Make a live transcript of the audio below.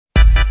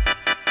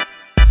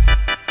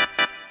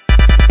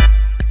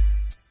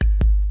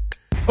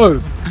Oh.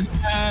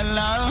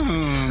 Hello.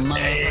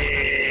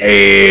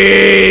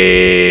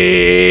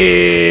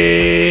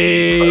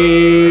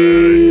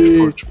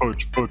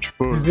 Poach.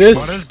 This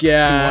What is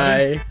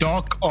guy.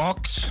 Doc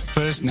Ock's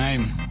first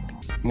name?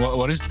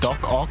 What is Doc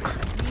Ock?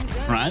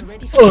 Right?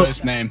 Oh.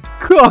 First name.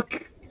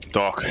 Cock.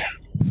 Doc.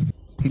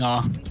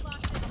 No.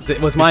 It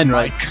was mine, it's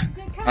right?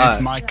 Mike. Ah,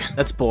 It's Mike.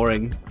 That's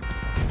boring.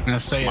 I'm gonna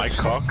say My it.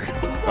 cock.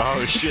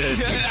 Oh shit.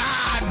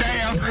 Ah,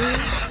 damn.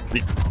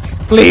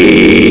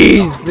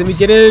 Please, let me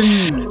get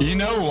in. You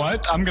know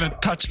what? I'm gonna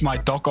touch my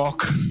Doc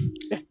Ock.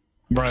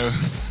 Bro.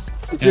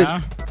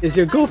 Is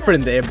your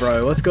girlfriend there,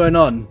 bro? What's going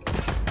on?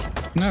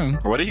 No.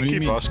 Why do you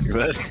keep asking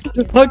that?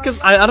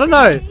 Because I don't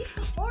know.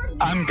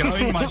 I'm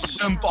growing my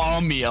simp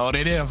army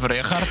already,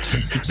 Richard.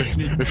 Just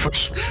need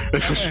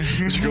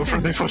Is your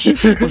girlfriend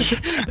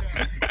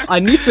there? I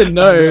need to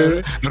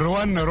know.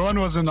 Rowan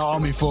was in the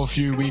army for a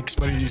few weeks,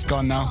 but he's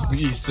gone now.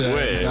 He's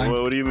Wait, resigned.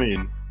 what do you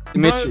mean?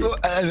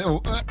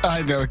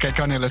 Okay,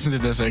 can you listen to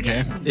this,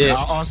 okay? Yeah.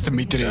 I asked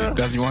Dimitri,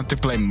 does he want to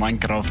play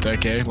Minecraft,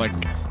 okay? Like,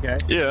 Okay.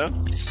 Yeah,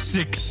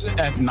 6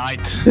 at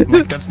night.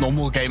 Like, that's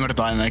normal gamer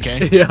time,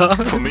 okay? Yeah.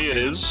 for me it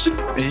is.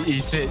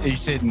 He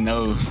said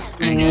no.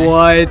 Okay?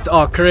 What?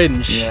 Oh,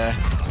 cringe. Yeah.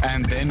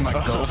 And then my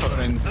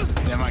girlfriend,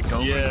 Yeah,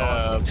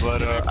 asked,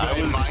 but I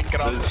play was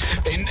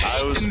Minecraft in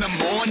the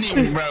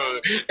morning,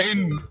 bro.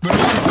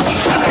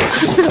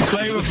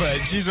 Play with her.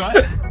 She's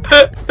like,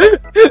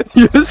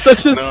 You're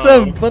such a No.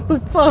 simp. What the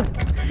fuck?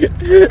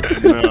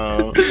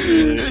 no.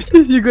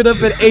 You got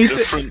up at 8.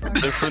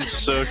 Different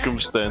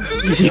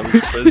circumstances. I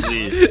was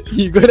busy.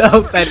 You got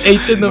up at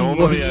 8 in the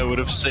Normally I morning. would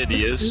have said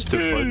yes to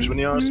fudge when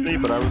he asked me,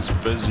 but I was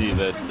busy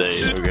that day.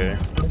 Okay.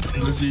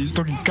 he's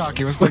talking cock.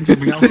 He was playing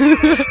something else.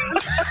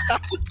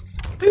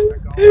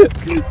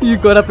 You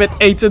got up at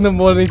 8 in the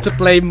morning to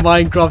play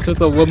Minecraft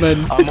with a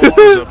woman. I'm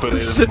always up at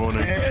 8 in the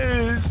morning.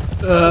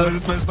 The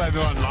first time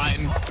they're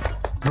online,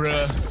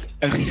 bruh.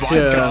 And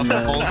Minecraft,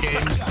 man. all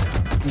games.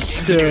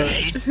 Games Yeah. you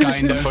hate,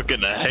 kinda.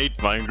 Fucking hate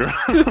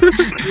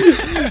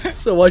Minecraft.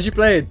 So why'd you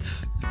play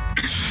it?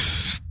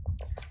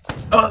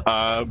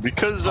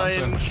 Because I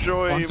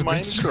enjoy once a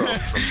bitch.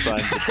 Minecraft from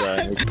time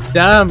to time.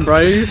 Damn,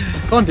 bro.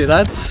 Can't do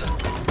that.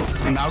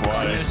 And now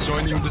Why? Kanye is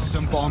joining the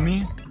simp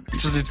army.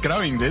 It's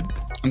growing, dude.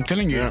 I'm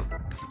telling you. Yeah.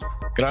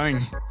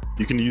 Growing.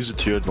 You can use it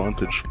to your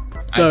advantage.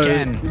 I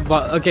can.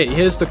 But okay,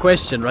 here's the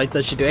question, right?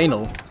 Does she do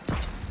anal?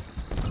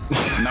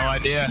 No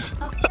idea.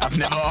 I've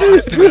never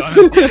asked, to be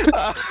honest.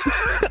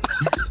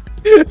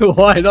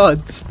 Why not?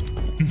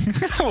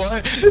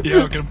 What?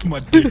 Yo, can I put my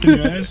dick in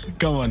your ass?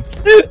 Come on.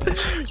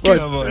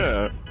 Come on.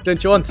 Yeah.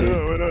 Don't you want to?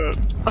 Why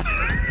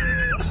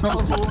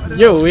not?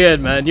 You're weird,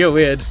 man. You're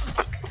weird.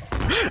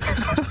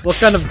 What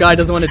kind of guy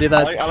doesn't want to do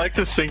that? I like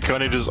to think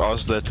Kanye just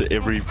asks that to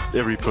every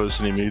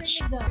person he meets.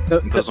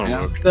 It doesn't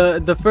work.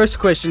 The first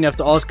question you have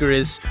to ask her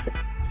is,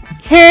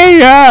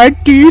 "Hey,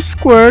 do you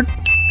squirt?"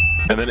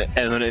 And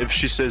then if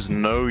she says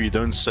no, you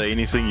don't say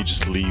anything. You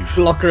just leave.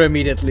 Block her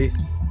immediately.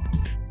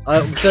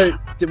 So,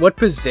 what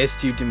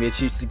possessed you,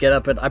 Dimitri, to get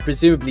up at,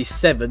 presumably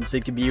 7, so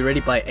you can be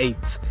ready by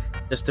 8,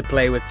 just to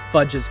play with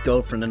Fudge's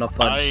girlfriend and not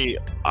Fudge?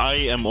 I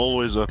am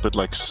always up at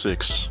like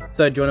 6.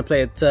 So, do you want to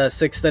play at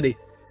 6:30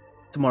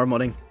 tomorrow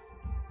morning?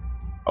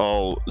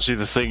 Oh, see,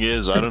 the thing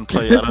is, I don't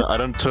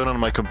turn on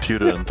my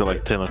computer until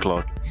like 10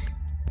 o'clock.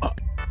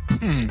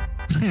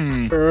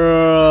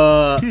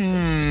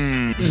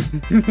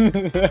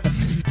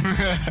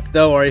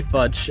 Don't worry,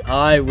 Fudge.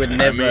 I would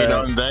never. I mean,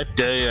 on that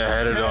day, I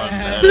had it on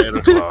at 8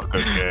 o'clock.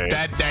 Okay.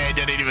 That day I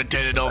didn't even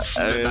turn it off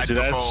the night See,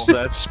 before.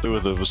 that's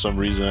with it for some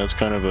reason. That's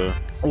kind of a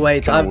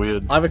Wait, kinda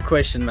weird. I have a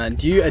question, man.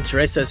 Do you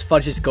address her as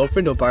Fudge's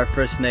girlfriend or by her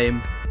first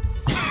name?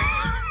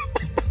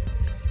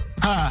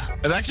 Huh,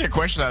 that's actually a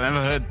question I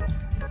never heard.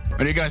 What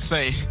do you guys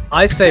say?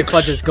 I say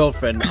Fudge's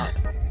girlfriend.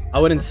 I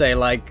wouldn't say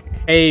like,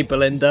 "Hey,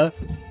 Belinda."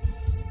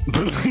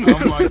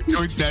 Oh my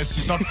goodness,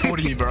 he's not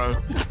 40, bro.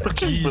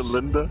 Jeez.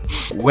 Belinda.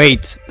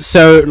 Wait,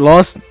 so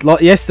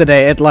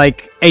yesterday at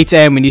like 8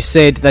 AM when you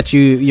said that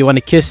you want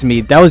to kiss me,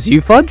 that was you,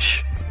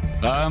 Fudge?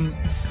 No,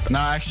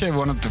 actually I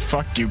wanted to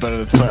fuck you, but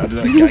I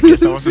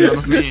guess that wasn't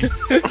of me.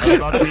 That was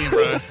not me,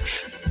 bro.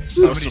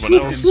 Somebody's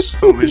Someone else.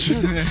 Holy shit.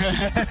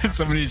 cheating.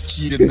 Somebody's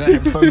cheating. The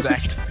headphones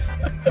act.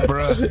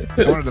 Bro,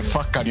 I wanted to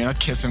fuck on you, not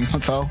kiss him.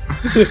 What the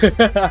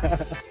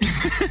hell?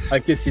 I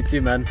kiss you too,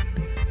 man.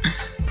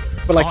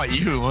 But like, Oh,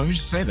 you? Why would you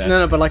say that?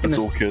 no, but like in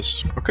Let's this. all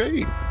kiss.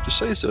 Okay, just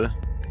say so.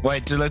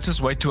 Wait, let's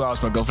just wait 2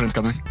 hours. My girlfriend's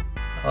coming.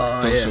 Oh,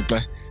 So yeah.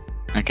 play.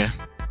 Okay.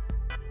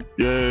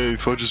 Yay,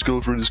 Fudge's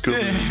girlfriend is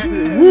coming.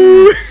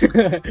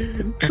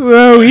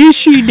 Whoa, is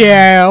she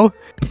now?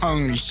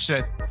 Holy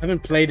shit. I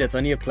haven't played it.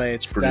 I need to play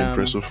it. Pretty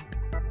impressive.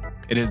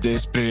 It is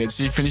this brilliant.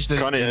 So you finished it.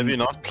 Kanye, have you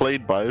not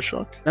played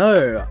Bioshock?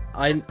 No,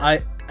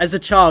 I as a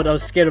child I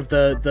was scared of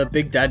the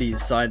big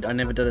daddies, so I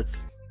never did it.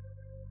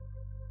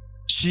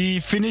 She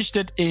finished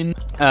it in.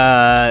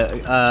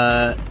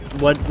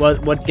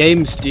 What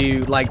games do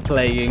you like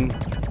playing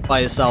by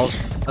yourself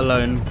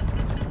alone?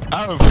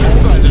 Oh,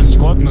 Fall Guys is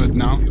squad mode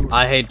now.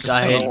 I hate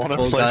I don't wanna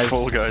Fall play Guys.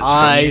 Fall Guys.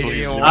 I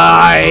Please,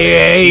 I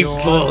hate You're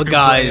Fall welcome to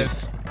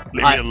Guys.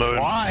 Leave me alone.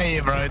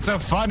 Why, bro? It's so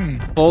fun.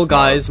 Fall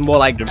Guys, more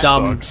like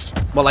dumb. Sucks.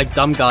 More like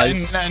dumb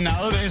guys. And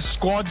now there's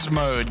squads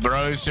mode,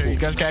 bro, so you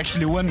guys can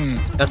actually win.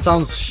 That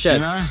sounds shit. You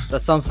know?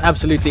 That sounds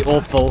absolutely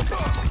awful.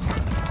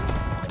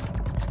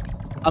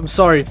 I'm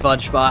sorry,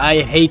 Fudge, but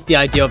I hate the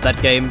idea of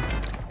that game.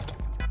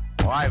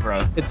 Why, bro?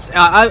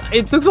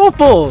 It looks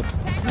awful.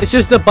 It's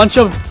just a bunch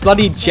of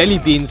bloody jelly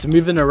beans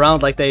moving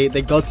around like they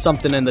got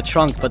something in the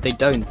trunk, but they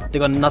don't. They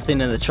got nothing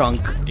in the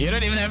trunk. You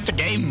don't even have the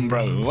game,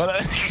 bro. What?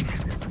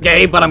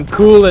 Okay, but I'm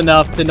cool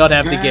enough to not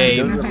have the He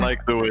game. doesn't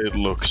like the way it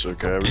looks,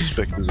 okay? I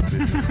respect his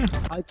opinion.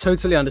 I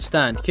totally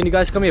understand. Can you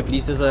guys come here,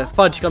 please? There's a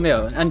Fudge, come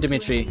here. And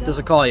Dimitri, there's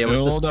a car here.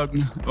 Hold up.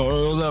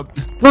 Hold up.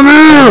 Come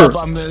here!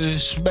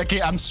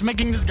 I'm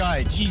smacking this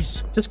guy.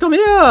 Jeez. Just come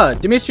here!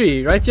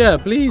 Dimitri, right here,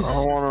 please.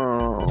 I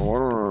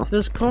wanna.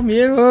 Just come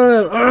here.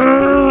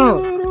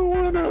 I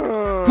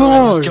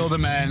just killed a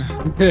man.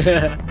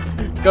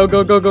 Go,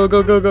 go, go, go,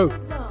 go, go, go.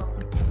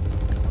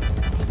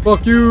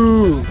 Fuck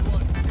you.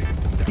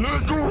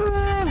 Let's go.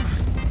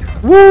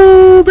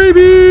 Woo,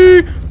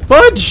 baby!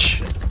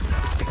 Fudge!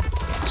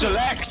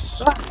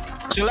 Chillax.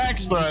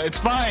 Chillax, bro. It's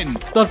fine.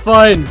 It's not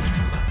fine.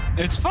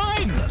 It's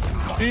fine.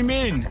 What do you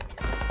mean?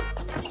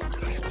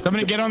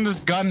 Somebody get on this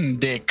gun,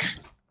 dick.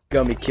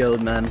 Got me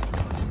killed, man.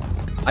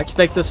 I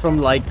expect this from,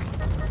 like,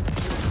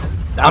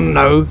 I don't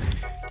know,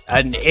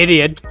 an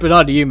idiot, but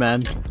not you,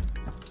 man.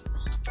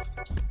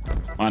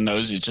 My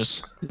nose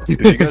itches.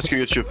 If you guys could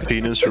get your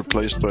penis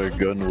replaced by a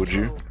gun, would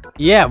you?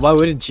 Yeah, why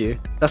wouldn't you?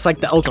 That's like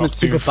the ultimate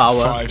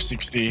superpower.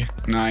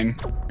 569.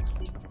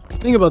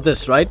 Think about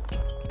this, right?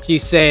 She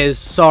says,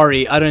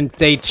 sorry, I don't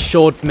date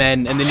short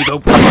men, and then you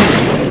go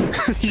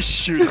You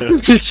shoot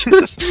him.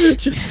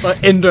 just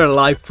end her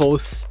life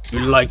force. You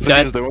like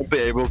Because that? they won't be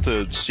able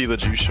to see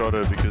that you shot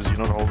her because you're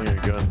not holding a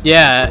gun.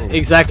 Yeah,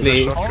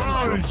 exactly.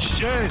 Oh,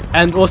 shit.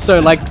 And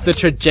also, like, the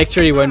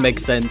trajectory won't make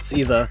sense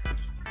either.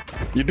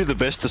 You'd be the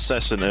best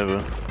assassin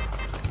ever.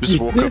 Just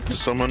walk up to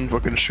someone,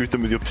 fucking shoot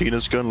them with your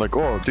penis gun, like,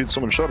 oh, dude,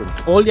 someone shot him.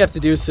 All you have to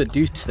do is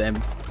seduce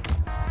them.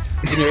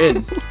 And you're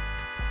in.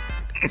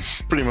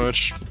 Pretty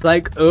much.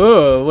 Like,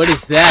 oh, what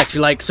is that?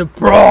 You're like,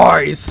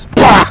 surprise!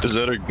 Is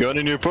that a gun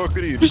in your pocket?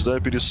 Or are you just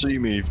happy to see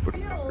me?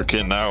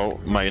 Okay, now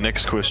my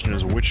next question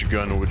is, which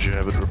gun would you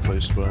have it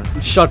replaced by?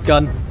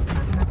 Shotgun.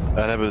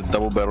 I'd have a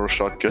double barrel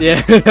shotgun.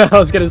 Yeah, I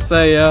was gonna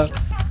say, yeah.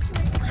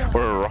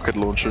 Or a rocket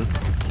launcher.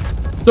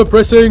 Stop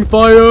pressing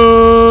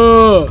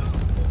fire!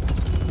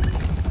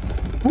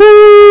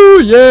 Woo!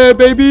 Yeah,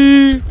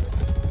 baby!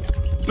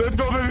 Let's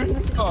go, baby.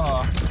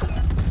 Oh,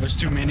 there's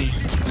too many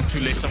and too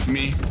less of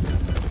me.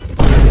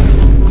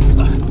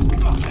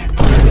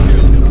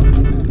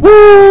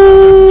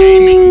 Woo!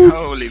 Gaming,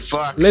 holy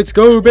fuck. Let's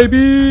go,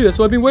 baby! That's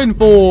what I've been waiting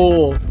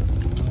for!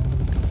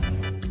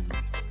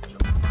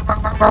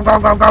 Go, go,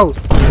 go, go!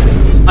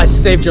 I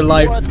saved your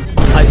life.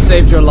 I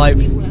saved your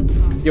life.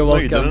 You're No,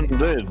 you welcome.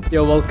 didn't.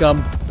 You're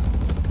welcome.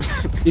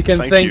 You can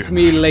Thank thank you.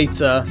 me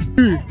later.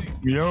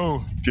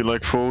 Yo. If you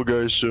like Fall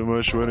Guys so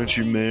much, why don't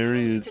you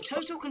marry it?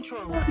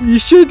 You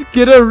should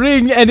get a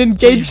ring and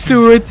engage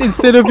to it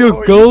instead of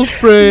your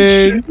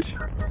girlfriend.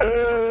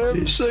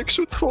 Sex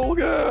with Fall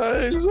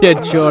Guys.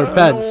 Shit your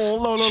pants.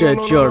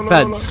 Shit your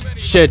pants.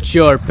 Shit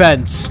your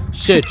pants.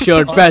 Shit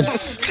your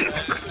pants.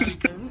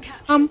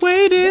 I'm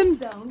waiting.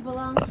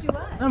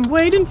 I'm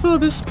waiting for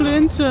the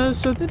splinter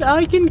so that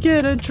I can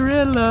get a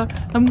driller.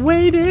 I'm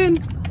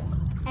waiting.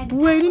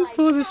 Waiting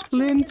for the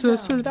splinter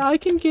so that I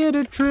can get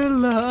a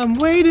driller. I'm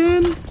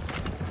waiting.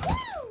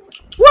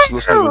 Just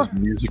listen to this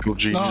musical Oh,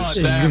 genius.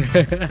 damn.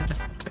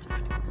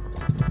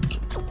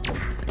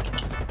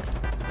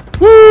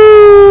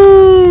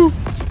 Woo!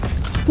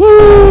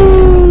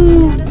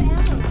 Woo!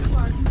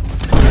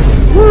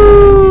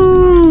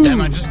 Woo!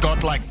 Damn, I just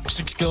got like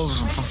 6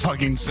 kills for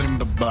fucking sitting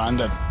behind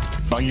that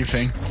buggy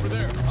thing.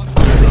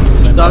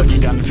 That buggy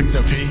gun thing's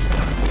OP.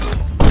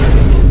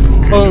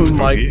 Oh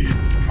my.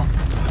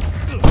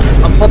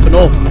 I'm popping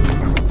off.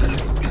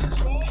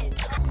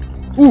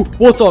 Ooh,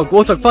 Warthog,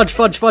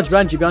 Fudge,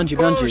 behind you.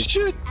 Oh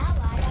shit!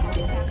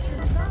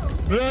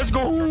 Let's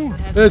go!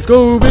 Let's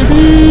go,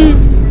 baby!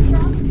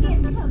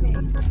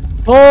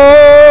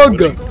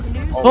 Hog!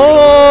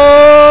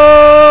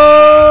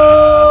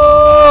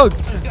 Hog!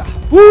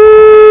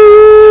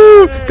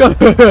 Woo! Go!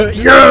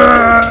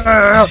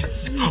 Yeah!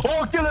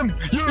 Oh, kill him!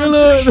 Kill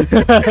him!